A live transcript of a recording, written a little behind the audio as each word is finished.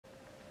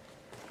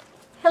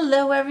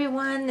Hello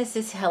everyone, this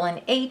is Helen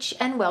H.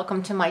 and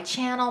welcome to my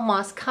channel,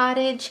 Moss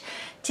Cottage.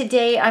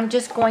 Today I'm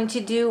just going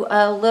to do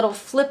a little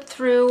flip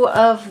through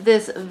of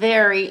this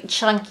very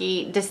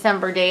chunky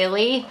December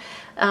daily.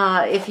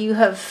 If you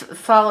have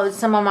followed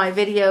some of my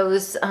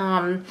videos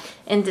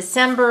in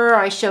December,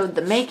 I showed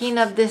the making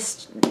of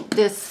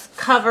this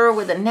cover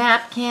with a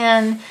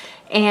napkin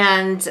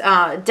and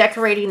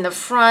decorating the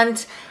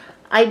front.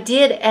 I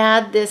did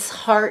add this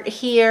heart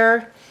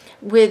here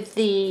with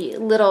the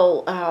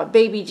little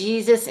baby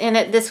Jesus in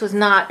it. This was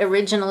not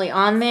originally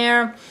on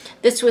there.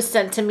 This was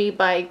sent to me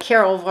by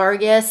Carol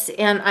Vargas,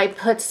 and I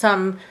put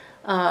some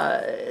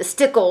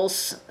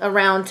stickles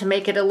around to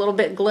make it a little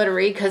bit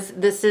glittery because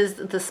this is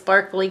the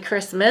sparkly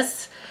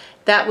Christmas.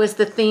 That was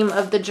the theme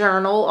of the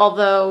journal,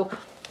 although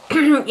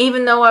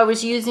even though I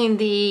was using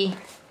the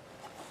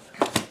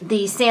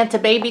Santa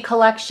Baby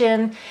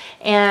collection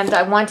and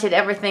I wanted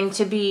everything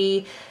to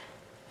be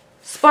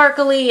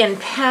sparkly and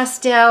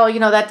pastel, you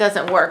know, that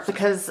doesn't work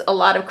because a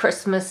lot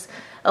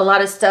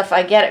of stuff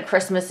I get at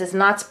Christmas is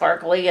not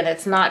sparkly and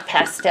it's not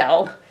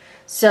pastel.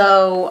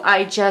 So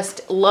I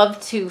just love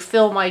to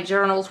fill my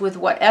journals with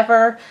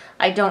whatever.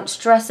 I don't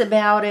stress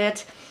about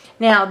it.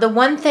 Now, the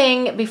one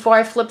thing, before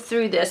I flip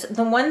through this,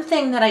 the one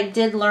thing that I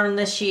did learn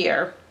this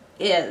year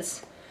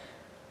is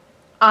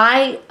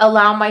I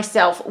allow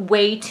myself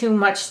way too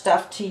much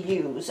stuff to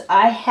use.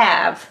 I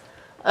have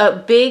a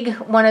big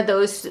one of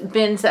those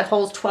bins that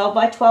holds 12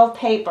 by 12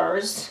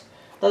 papers,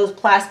 those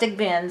plastic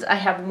bins. I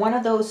have one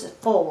of those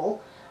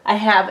full. I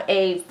have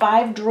a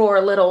 5-drawer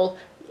little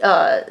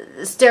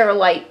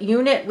Sterilite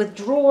unit with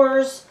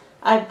drawers.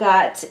 I've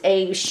got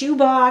a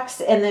shoebox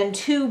and then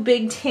 2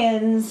 big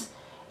tins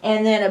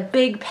and then a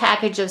big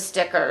package of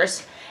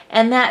stickers.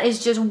 And that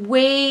is just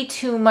way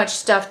too much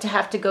stuff to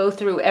have to go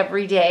through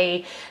every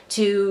day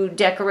to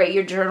decorate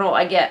your journal.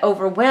 I get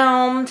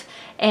overwhelmed.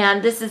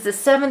 And this is the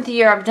 7th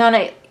year I've done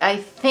it. I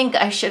think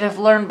I should have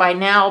learned by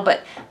now,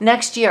 but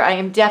next year I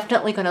am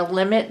definitely going to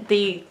limit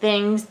the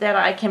things that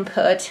I can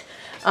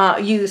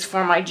use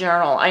for my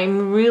journal.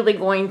 I'm really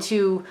going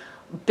to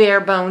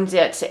bare bones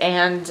it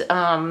and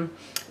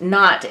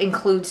not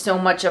include so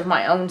much of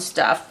my own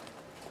stuff.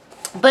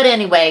 But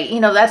anyway, you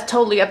know, that's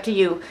totally up to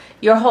you.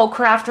 Your whole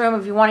craft room,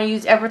 if you want to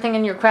use everything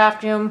in your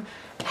craft room,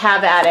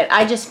 have at it.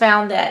 I just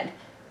found that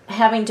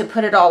having to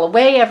put it all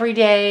away every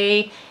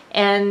day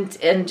and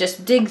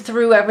just dig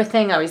through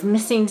everything, I was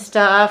missing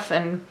stuff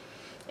and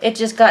it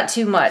just got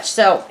too much.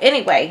 So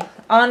anyway,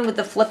 on with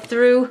the flip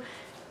through.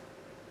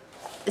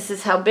 This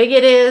is how big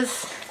it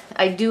is.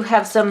 I do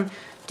have some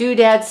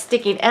doodads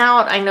sticking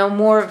out. I know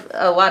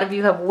a lot of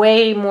you have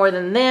way more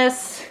than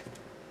this,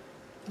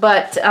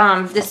 but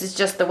this is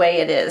just the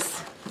way it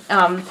is.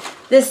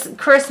 This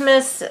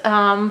Christmas,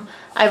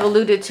 I've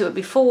alluded to it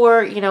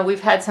before, you know,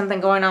 we've had something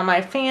going on in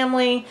my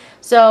family.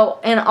 So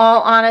in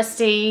all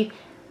honesty,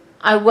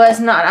 I was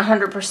not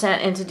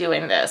 100% into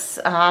doing this.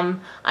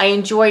 I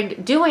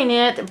enjoyed doing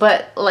it,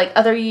 but like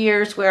other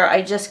years where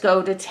I just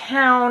go to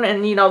town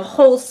and, you know, the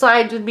whole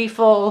side would be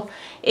full,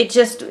 it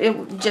just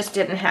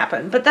didn't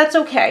happen. But that's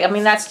okay. I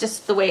mean, that's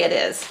just the way it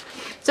is.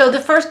 So the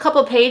first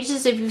couple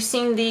pages, if you've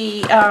seen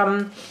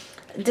the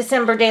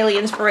December Daily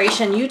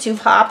Inspiration YouTube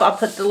hop, I'll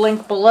put the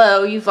link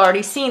below. You've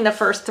already seen the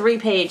first 3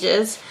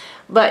 pages.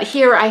 But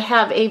here I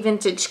have a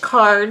vintage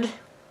card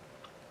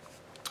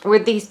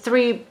with these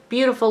 3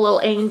 beautiful little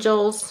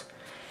angels,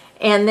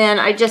 and then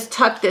I just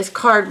tucked this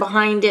card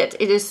behind it.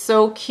 It is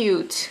so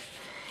cute,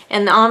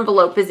 and the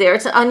envelope is there.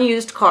 It's an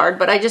unused card,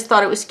 but I just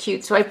thought it was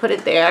cute, so I put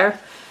it there.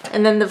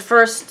 And then the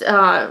first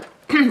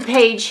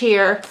page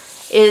here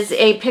is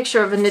a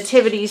picture of a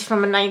nativities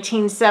from a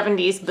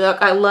 1970s book.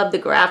 I love the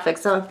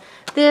graphics of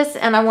this,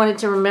 and I wanted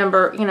to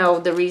remember, you know,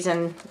 the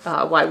reason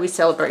why we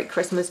celebrate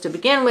Christmas to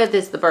begin with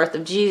is the birth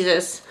of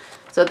Jesus.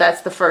 So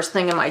that's the first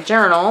thing in my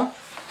journal.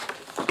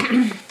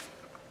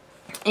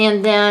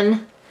 And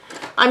then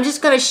I'm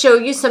just going to show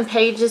you some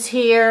pages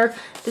here.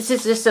 This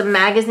is just a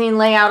magazine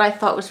layout I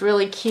thought was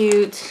really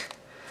cute.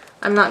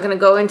 I'm not going to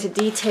go into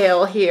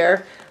detail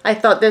here. I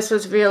thought this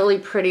was really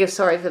pretty.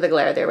 Sorry for the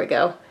glare. There we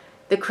go.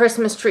 The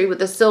Christmas tree with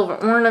the silver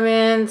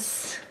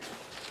ornaments.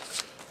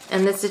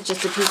 And this is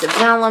just a piece of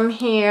vellum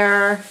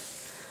here.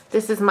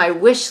 This is my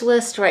wish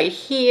list right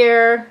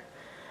here.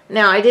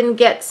 Now, I didn't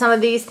get some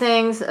of these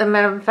things. As a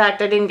matter of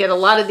fact, I didn't get a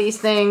lot of these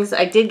things.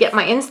 I did get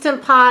my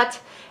Instant Pot,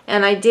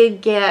 and I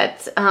did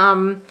get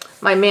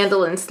my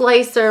mandolin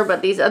slicer,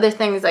 but these other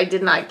things I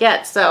did not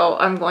get, so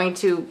I'm going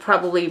to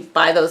probably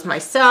buy those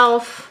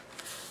myself.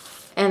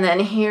 And then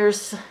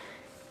here's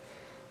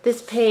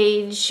this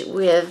page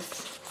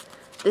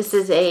with, this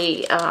is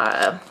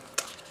a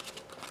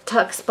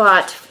tuck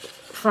spot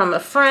from a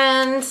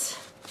friend.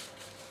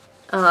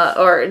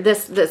 Or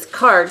this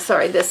card,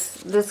 sorry,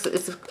 this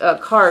is a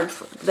card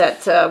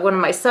that one of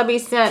my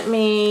subbies sent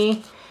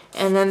me,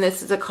 and then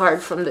this is a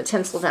card from the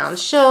Tinseltown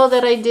show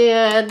that I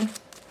did,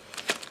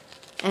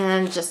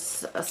 and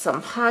just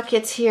some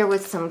pockets here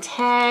with some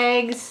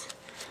tags.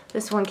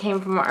 This one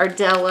came from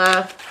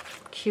Ardella,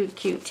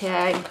 cute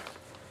tag,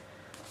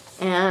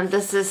 And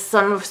this is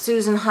some of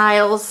Susan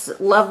Heil's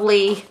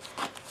lovely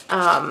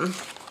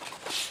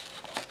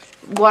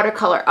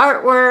watercolor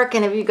artwork.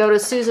 And if you go to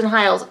Susan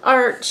Heil's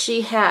art,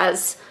 she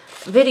has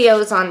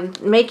videos on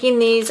making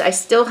these. I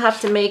still have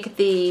to make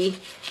the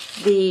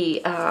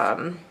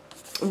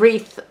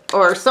wreath,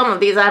 or some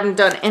of these. I haven't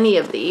done any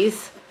of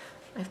these.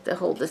 I have to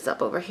hold this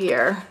up over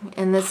here.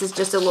 And this is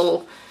just a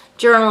little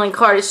journaling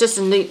card. It's just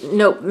a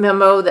note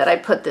memo that I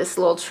put this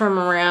little trim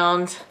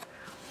around.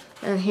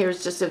 And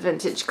here's just a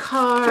vintage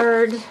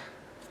card.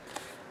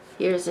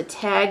 Here's a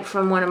tag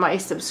from one of my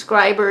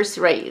subscribers,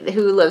 right,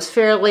 who lives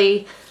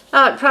fairly,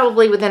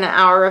 probably within an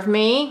hour of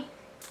me.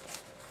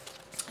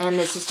 And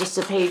this is just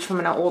a page from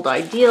an old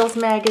Ideals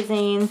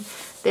magazine.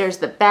 There's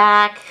the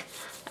back.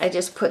 I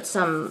just put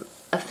some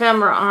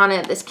ephemera on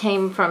it. This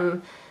came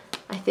from,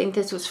 I think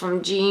this was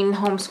from Jean,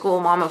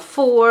 Homeschool Mama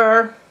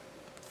 4.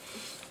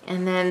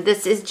 And then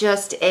this is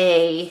just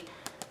a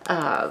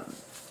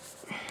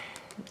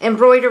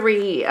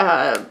embroidery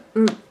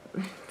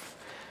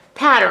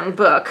pattern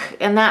book,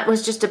 and that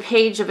was just a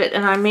page of it,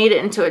 and I made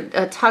it into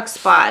a tuck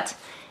spot,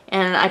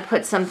 and I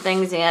put some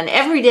things in.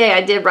 Every day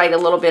I did write a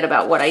little bit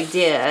about what I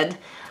did,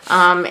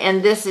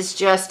 and this is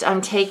just,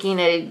 I'm taking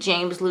a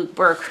James Luke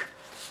Burke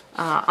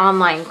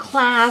online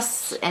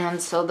class,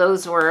 and so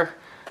those were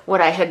what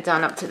I had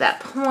done up to that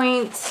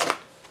point.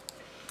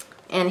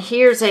 And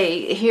here's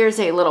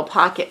a little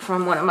pocket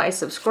from one of my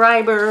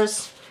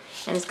subscribers,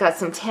 and it's got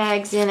some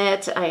tags in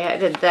it. I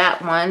added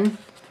that one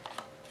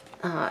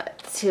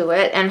to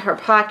it, and her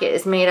pocket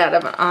is made out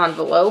of an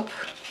envelope.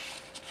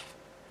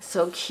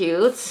 So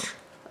cute.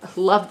 I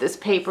love this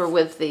paper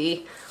with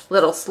the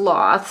little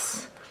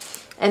sloths.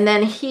 And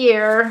then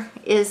here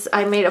is,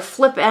 I made a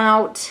flip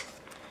out,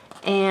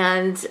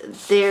 and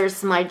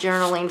there's my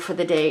journaling for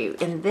the day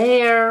in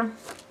there.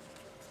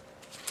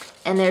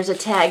 And there's a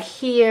tag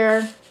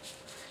here,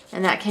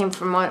 and that came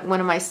from one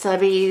of my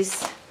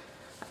subbies.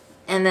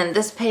 And then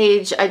this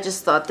page, I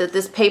just thought that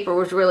this paper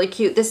was really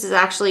cute. This is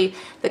actually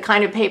the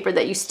kind of paper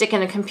that you stick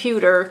in a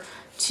computer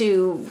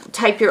to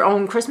type your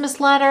own Christmas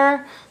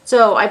letter.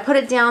 So I put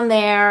it down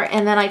there,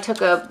 and then I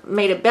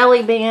made a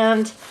belly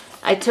band.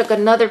 I took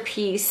another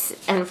piece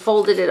and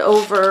folded it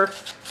over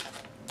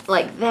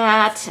like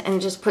that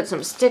and just put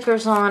some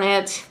stickers on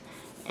it.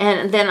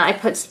 And then I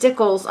put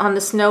stickles on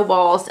the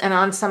snowballs and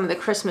on some of the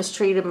Christmas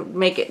tree to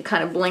make it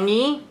kind of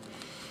blingy.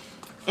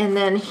 And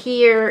then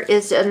here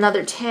is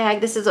another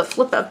tag. This is a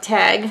flip-up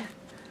tag,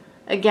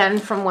 again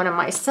from one of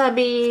my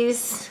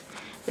subbies.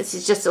 This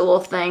is just a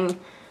little thing.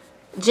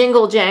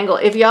 Jingle Jangle.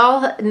 If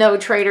y'all know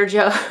Trader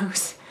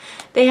Joe's,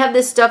 they have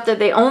this stuff that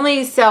they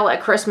only sell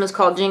at Christmas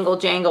called Jingle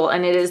Jangle,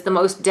 and it is the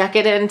most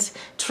decadent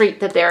treat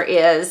that there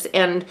is.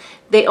 And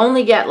they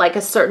only get like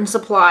a certain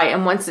supply,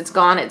 and once it's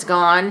gone, it's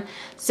gone.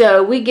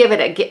 So we give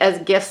it as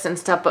gifts and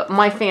stuff, but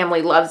my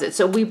family loves it.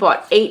 So we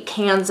bought 8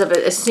 cans of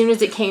it as soon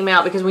as it came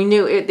out because we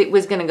knew it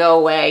was going to go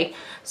away.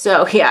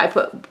 So yeah, I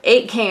put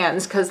 8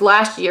 cans because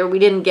last year we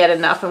didn't get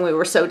enough and we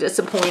were so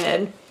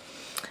disappointed.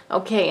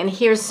 Okay, and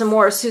here's some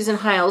more Susan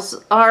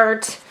Heil's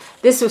art.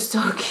 This was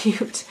so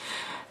cute.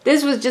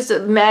 This was just a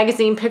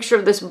magazine picture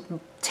of this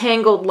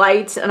tangled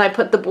lights, and I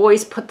put the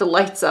boys put the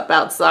lights up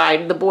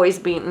outside. The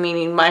boys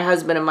meaning my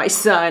husband and my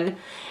son.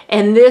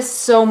 And this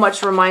so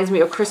much reminds me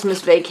of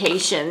Christmas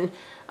Vacation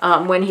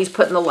when he's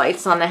putting the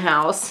lights on the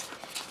house.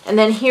 And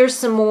then here's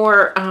some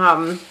more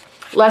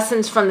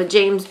lessons from the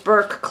James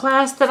Burke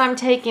class that I'm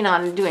taking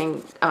on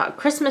doing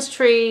Christmas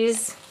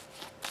trees.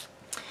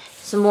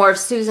 Some more of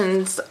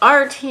Susan's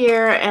art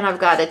here, and I've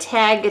got a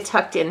tag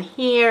tucked in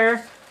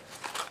here.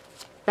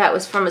 That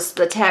was from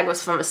the tag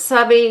was from a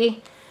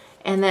subby.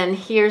 And then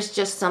here's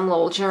just some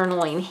little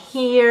journaling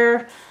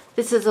here.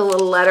 This is a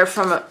little letter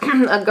from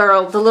a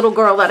girl, the little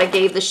girl that I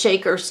gave the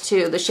shakers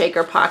to, the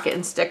shaker pocket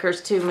and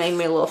stickers to, made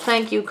me a little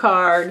thank you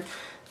card.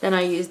 Then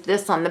I used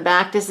this on the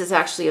back. This is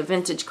actually a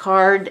vintage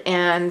card,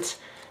 and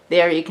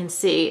there you can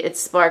see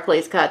it's sparkly.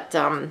 It's got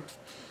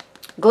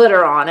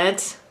glitter on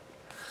it.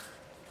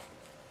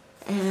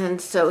 And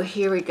so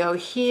here we go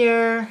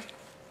here.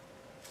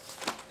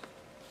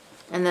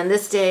 And then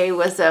this day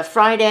was a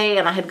Friday,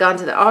 and I had gone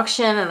to the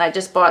auction, and I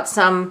just bought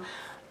some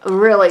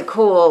really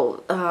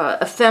cool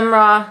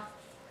ephemera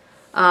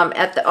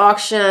at the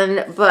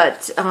auction,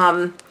 but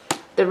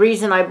the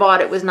reason I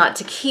bought it was not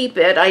to keep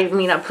it. I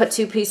mean, I put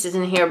 2 pieces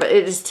in here, but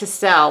it is to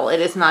sell. It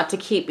is not to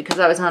keep because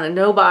I was on a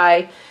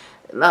no-buy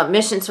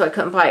mission, so I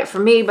couldn't buy it for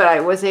me, but I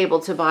was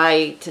able to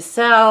buy to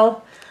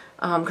sell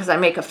because I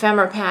make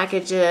ephemera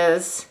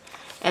packages.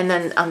 And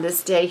then on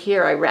this day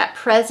here, I wrap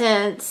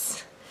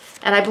presents.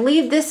 And I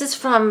believe this is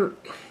from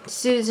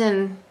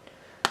Susan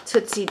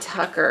Tootsie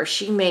Tucker.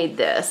 She made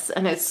this,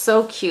 and it's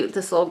so cute,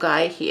 this little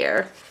guy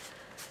here.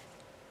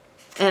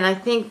 And I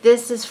think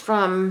this is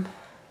from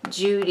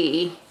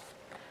Judy.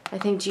 I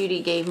think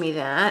Judy gave me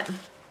that.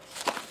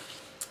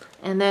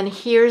 And then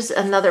here's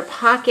another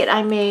pocket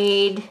I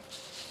made,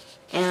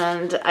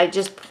 and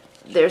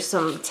there's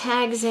some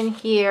tags in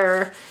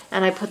here,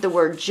 and I put the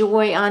word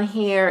joy on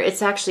here.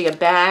 It's actually a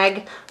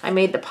bag. I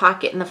made the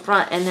pocket in the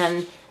front, and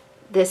then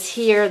this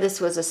here, this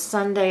was a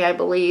Sunday, I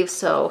believe,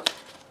 so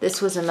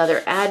this was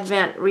another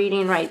Advent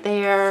reading right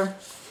there.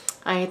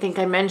 I think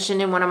I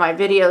mentioned in one of my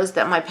videos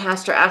that my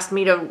pastor asked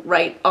me to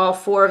write all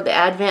 4 of the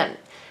Advent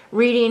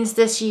readings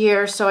this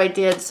year, so I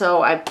did.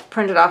 So I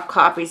printed off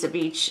copies of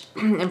each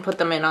and put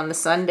them in on the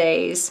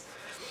Sundays.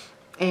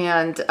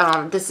 And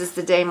this is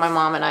the day my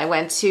mom and I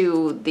went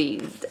to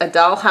a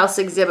dollhouse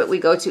exhibit we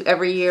go to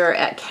every year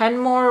at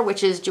Kenmore,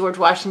 which is George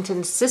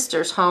Washington's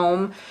sister's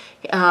home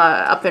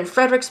up in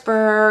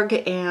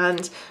Fredericksburg.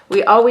 And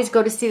we always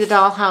go to see the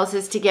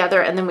dollhouses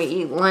together, and then we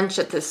eat lunch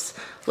at this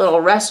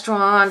little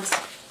restaurant.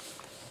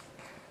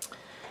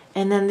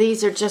 And then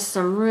these are just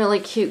some really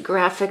cute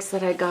graphics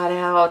that I got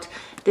out.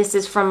 This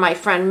is from my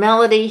friend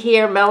Melody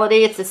here.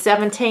 Melody, it's the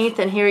 17th,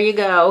 and here you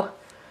go.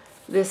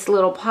 This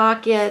little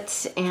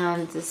pocket,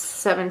 and this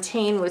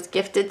 17 was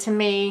gifted to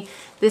me.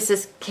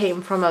 This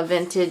came from a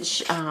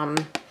vintage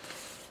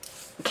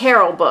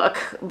Carol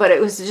book, but it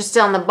was just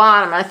down the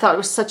bottom. I thought it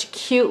was such a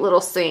cute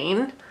little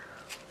scene.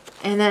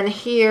 And then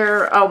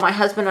here, oh, my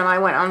husband and I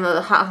went on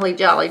the Holly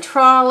Jolly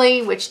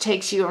Trolley, which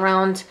takes you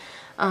around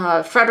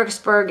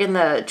Fredericksburg in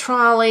the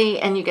trolley,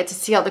 and you get to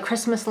see all the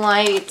Christmas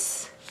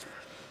lights.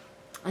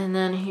 And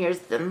then here's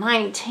the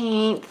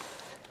 19th,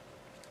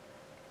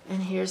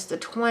 and here's the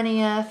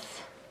 20th.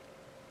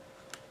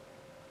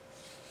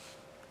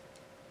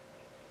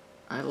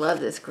 I love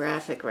this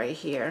graphic right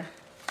here.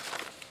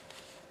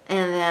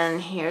 And then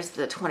here's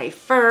the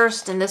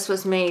 21st, and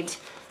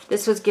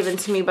this was given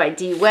to me by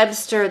D.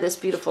 Webster, this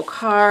beautiful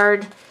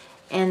card.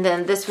 And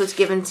then this was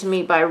given to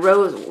me by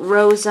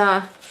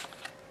Rosa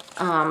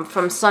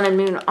from Sun and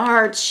Moon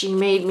Arts. She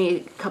made me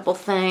a couple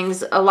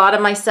things. A lot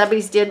of my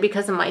subbies did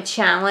because of my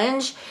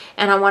challenge.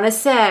 And I want to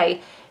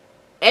say,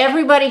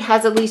 everybody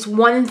has at least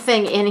one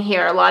thing in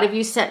here. A lot of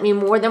you sent me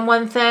more than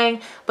one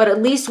thing, but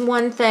at least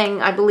one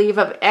thing, I believe,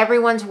 of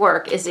everyone's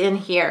work is in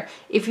here.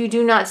 If you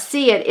do not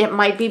see it, it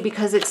might be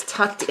because it's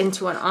tucked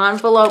into an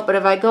envelope, but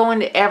if I go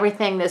into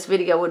everything, this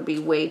video would be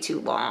way too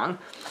long.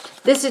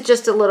 This is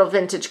just a little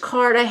vintage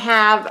card I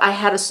have. I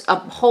had a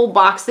whole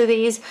box of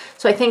these,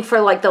 so I think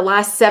for like the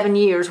last 7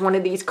 years, one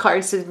of these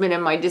cards has been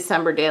in my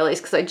December dailies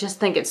because I just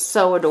think it's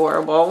so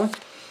adorable.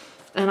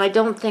 And I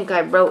don't think I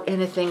wrote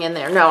anything in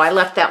there. No, I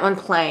left that one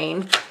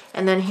plain.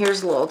 And then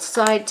here's a little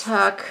side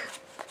tuck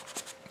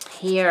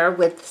here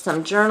with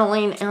some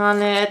journaling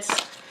on it.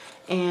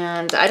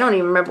 And I don't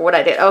even remember what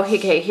I did. Oh,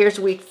 okay, here's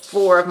week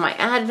 4 of my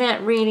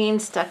Advent reading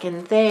stuck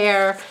in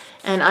there.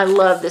 And I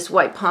love this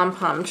white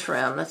pom-pom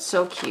trim. That's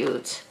so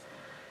cute.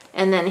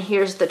 And then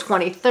here's the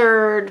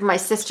 23rd. My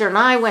sister and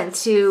I went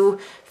to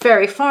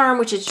Ferry Farm,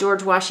 which is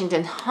George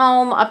Washington's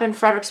home up in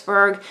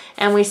Fredericksburg,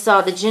 and we saw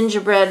the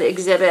gingerbread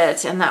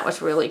exhibit, and that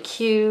was really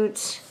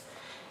cute.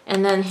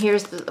 And then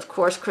here's, of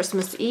course,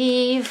 Christmas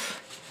Eve.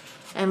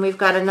 And we've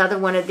got another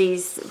one of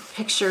these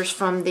pictures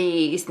from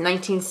the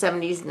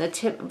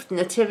 1970s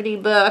nativity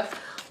book.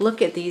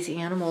 Look at these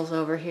animals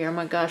over here. Oh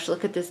my gosh,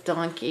 look at this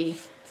donkey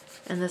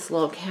and this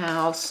little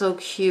cow. So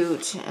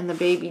cute. And the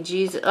baby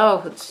Jesus.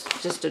 Oh, it's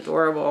just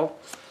adorable.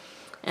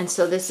 And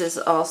so this is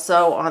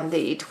also on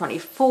the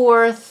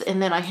 24th.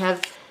 And then I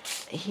have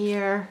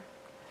here,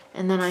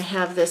 and then I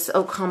have this,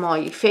 Oh Come All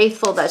You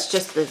Faithful. That's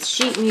just the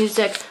sheet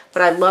music,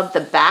 but I love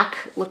the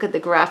back. Look at the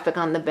graphic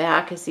on the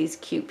back as these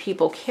cute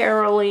people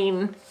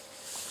caroling.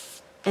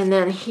 And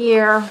then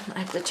here, I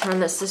have to turn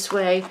this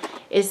way,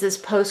 is this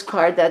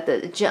postcard that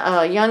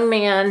the young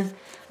man,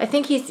 I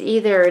think he's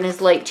either in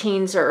his late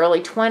teens or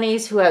early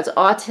 20s, who has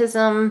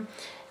autism,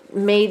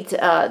 made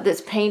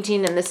this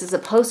painting, and this is a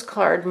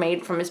postcard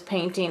made from his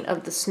painting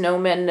of the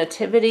snowman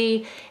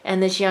nativity,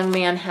 and this young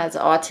man has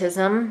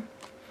autism.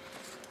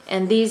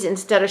 And these,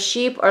 instead of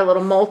sheep, are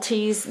little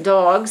Maltese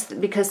dogs,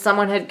 because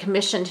someone had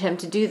commissioned him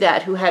to do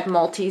that who had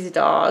Maltese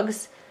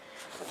dogs.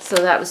 So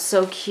that was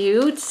so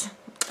cute.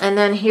 And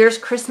then here's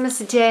Christmas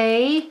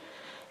Day,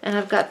 and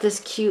I've got this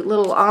cute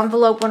little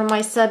envelope one of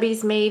my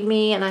subbies made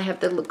me, and I have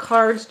the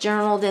cards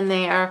journaled in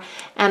there.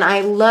 And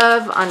I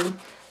love on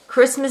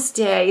Christmas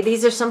Day,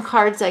 these are some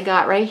cards I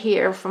got right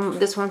here. From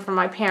this one from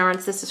my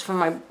parents, this is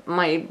from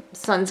my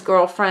son's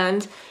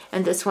girlfriend,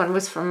 and this one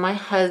was from my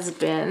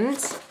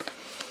husband.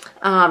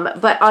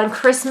 But on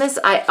Christmas,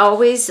 I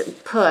always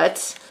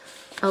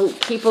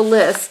keep a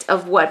list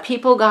of what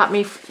people got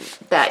me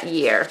that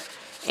year.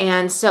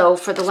 And so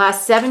for the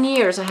last 7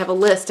 years, I have a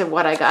list of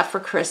what I got for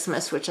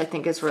Christmas, which I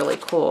think is really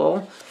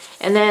cool.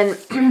 And then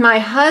my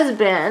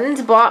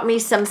husband bought me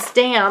some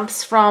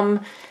stamps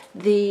from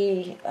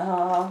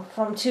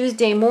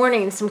Tuesday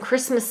morning, some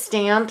Christmas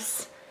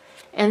stamps,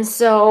 and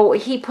so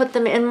he put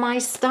them in my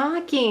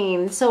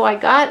stocking. So I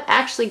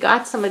actually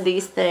got some of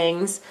these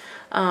things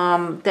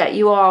that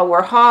you all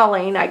were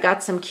hauling. I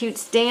got some cute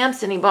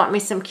stamps, and he bought me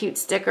some cute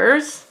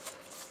stickers.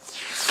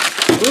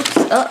 Oops,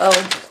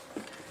 uh-oh.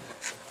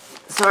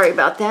 Sorry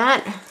about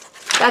that.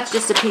 That's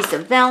just a piece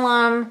of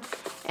vellum.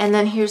 And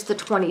then here's the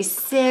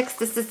 26th.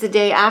 This is the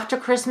day after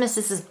Christmas.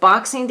 This is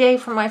Boxing Day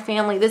for my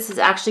family. This is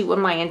actually when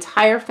my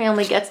entire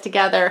family gets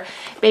together.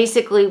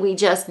 Basically, we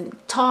just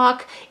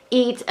talk,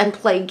 eat and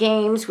play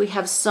games. We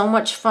have so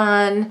much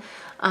fun.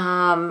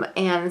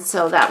 And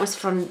so that was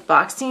from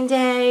Boxing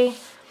Day.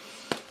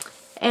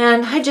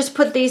 And I just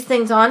put these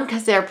things on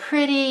because they're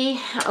pretty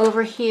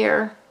over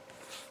here.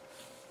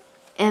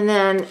 And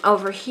then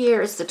over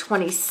here is the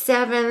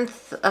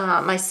 27th.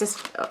 My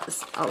sister,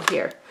 oh,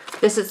 here.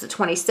 This is the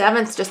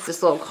 27th, just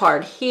this little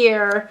card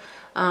here.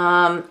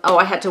 Oh,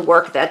 I had to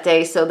work that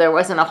day, so there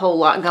wasn't a whole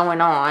lot going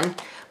on.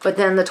 But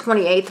then the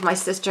 28th, my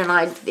sister and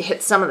I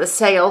hit some of the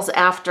sales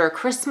after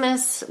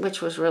Christmas,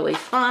 which was really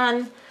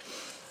fun.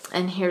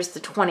 And here's the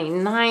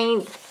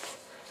 29th.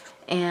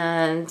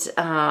 And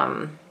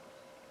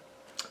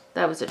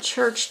that was a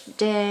church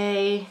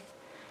day.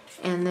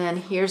 And then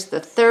here's the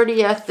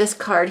 30th. This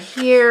card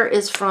here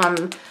is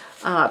from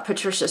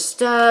Patricia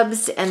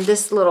Stubbs. And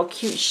this little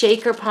cute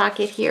shaker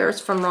pocket here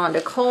is from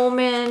Rhonda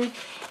Coleman.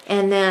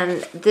 And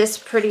then this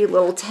pretty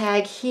little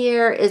tag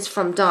here is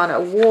from Donna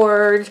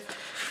Ward.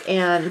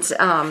 And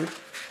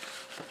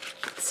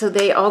so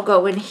they all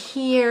go in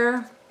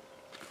here.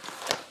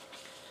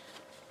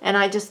 And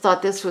I just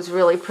thought this was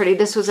really pretty.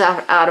 This was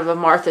out of a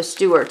Martha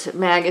Stewart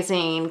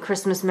magazine,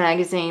 Christmas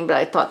magazine, but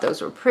I thought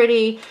those were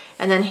pretty.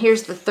 And then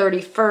here's the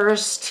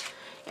 31st.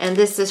 And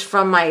this is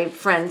from my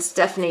friend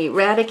Stephanie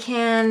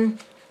Radican.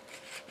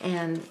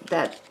 And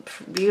that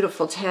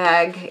beautiful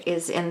tag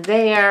is in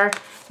there.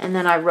 And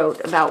then I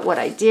wrote about what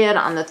I did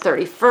on the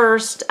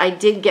 31st. I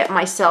did get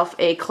myself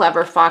a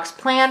Clever Fox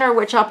planner,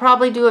 which I'll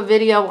probably do a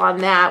video on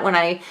that when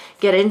I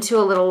get into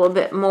a little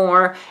bit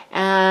more.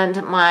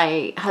 And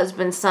my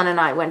husband, son, and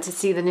I went to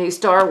see the new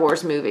Star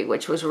Wars movie,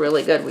 which was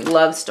really good. We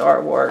love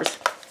Star Wars.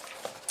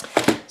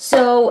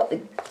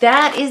 So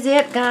that is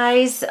it,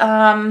 guys.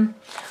 I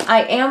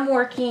am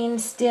working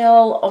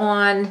still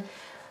on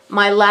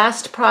my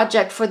last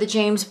project for the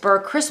James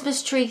Burke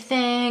Christmas tree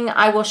thing.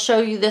 I will show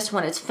you this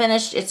when it's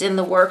finished. It's in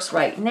the works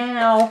right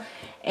now.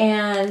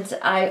 And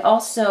I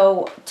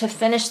also, to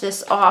finish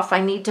this off, I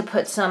need to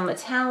put some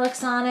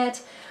metallics on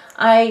it.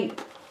 I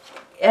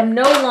am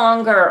no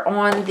longer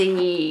on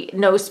the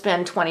No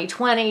Spend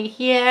 2020,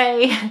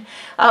 yay.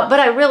 But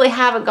I really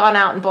haven't gone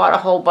out and bought a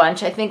whole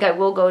bunch. I think I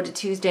will go to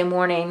Tuesday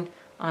morning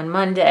on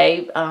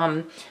Monday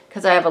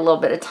because I have a little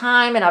bit of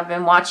time, and I've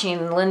been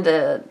watching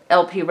Linda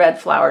LP Red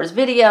Flowers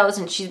videos,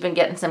 and she's been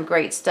getting some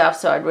great stuff,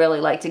 so I'd really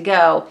like to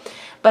go.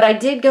 But I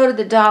did go to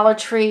the Dollar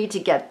Tree to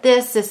get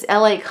this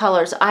LA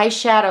Colors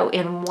eyeshadow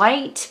in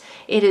white.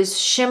 It is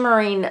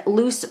shimmering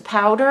loose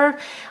powder.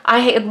 I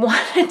had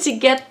wanted to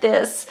get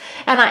this,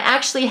 and I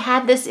actually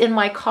had this in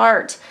my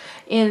cart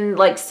in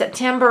like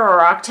September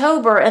or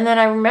October, and then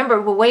I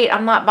remembered, well, wait,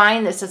 I'm not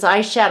buying this as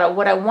eyeshadow.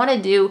 What I want to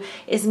do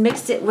is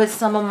mix it with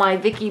some of my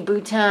Vicky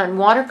Boutin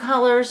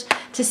watercolors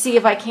to see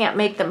if I can't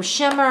make them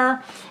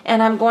shimmer,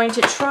 and I'm going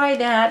to try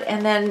that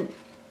and then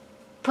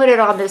put it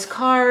on this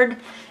card,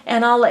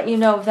 and I'll let you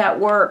know if that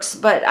works.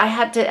 But I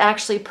had to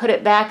actually put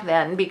it back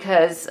then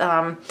because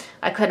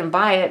I couldn't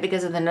buy it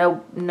because of the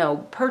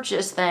no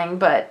purchase thing,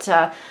 but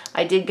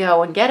I did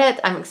go and get it.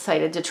 I'm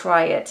excited to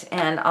try it,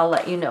 and I'll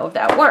let you know if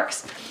that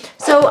works.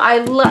 So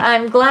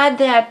I'm glad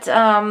that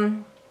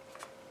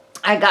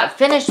I got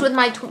finished with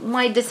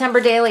my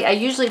December daily. I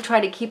usually try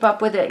to keep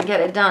up with it and get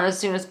it done as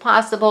soon as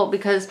possible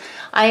because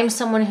I am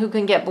someone who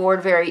can get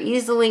bored very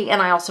easily,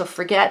 and I also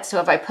forget.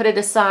 So if I put it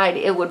aside,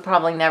 it would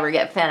probably never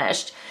get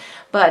finished.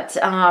 But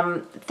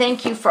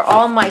thank you for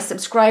all my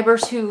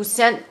subscribers who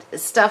sent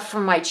stuff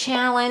from my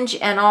challenge,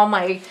 and all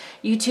my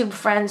YouTube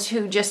friends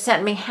who just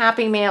sent me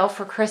happy mail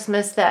for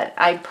Christmas that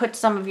I put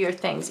some of your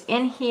things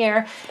in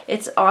here.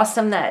 It's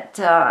awesome that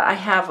I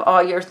have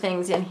all your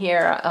things in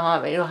here.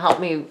 It'll help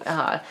me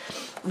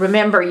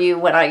remember you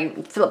when I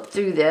flip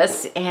through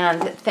this.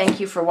 And thank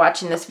you for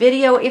watching this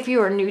video. If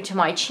you are new to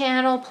my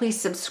channel,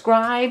 please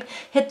subscribe,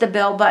 hit the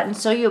bell button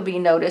so you'll be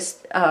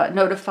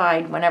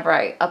notified whenever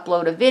I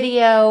upload a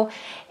video.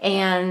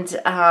 And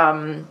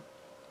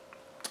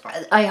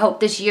I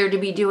hope this year to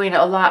be doing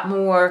a lot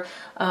more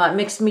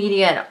mixed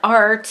media and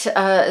art,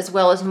 as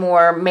well as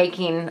more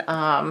making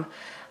and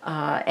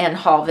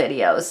haul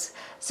videos.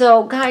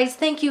 So guys,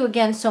 thank you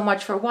again so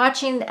much for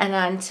watching, and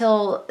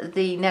until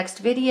the next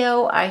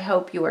video, I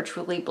hope you are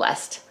truly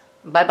blessed.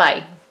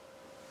 Bye-bye.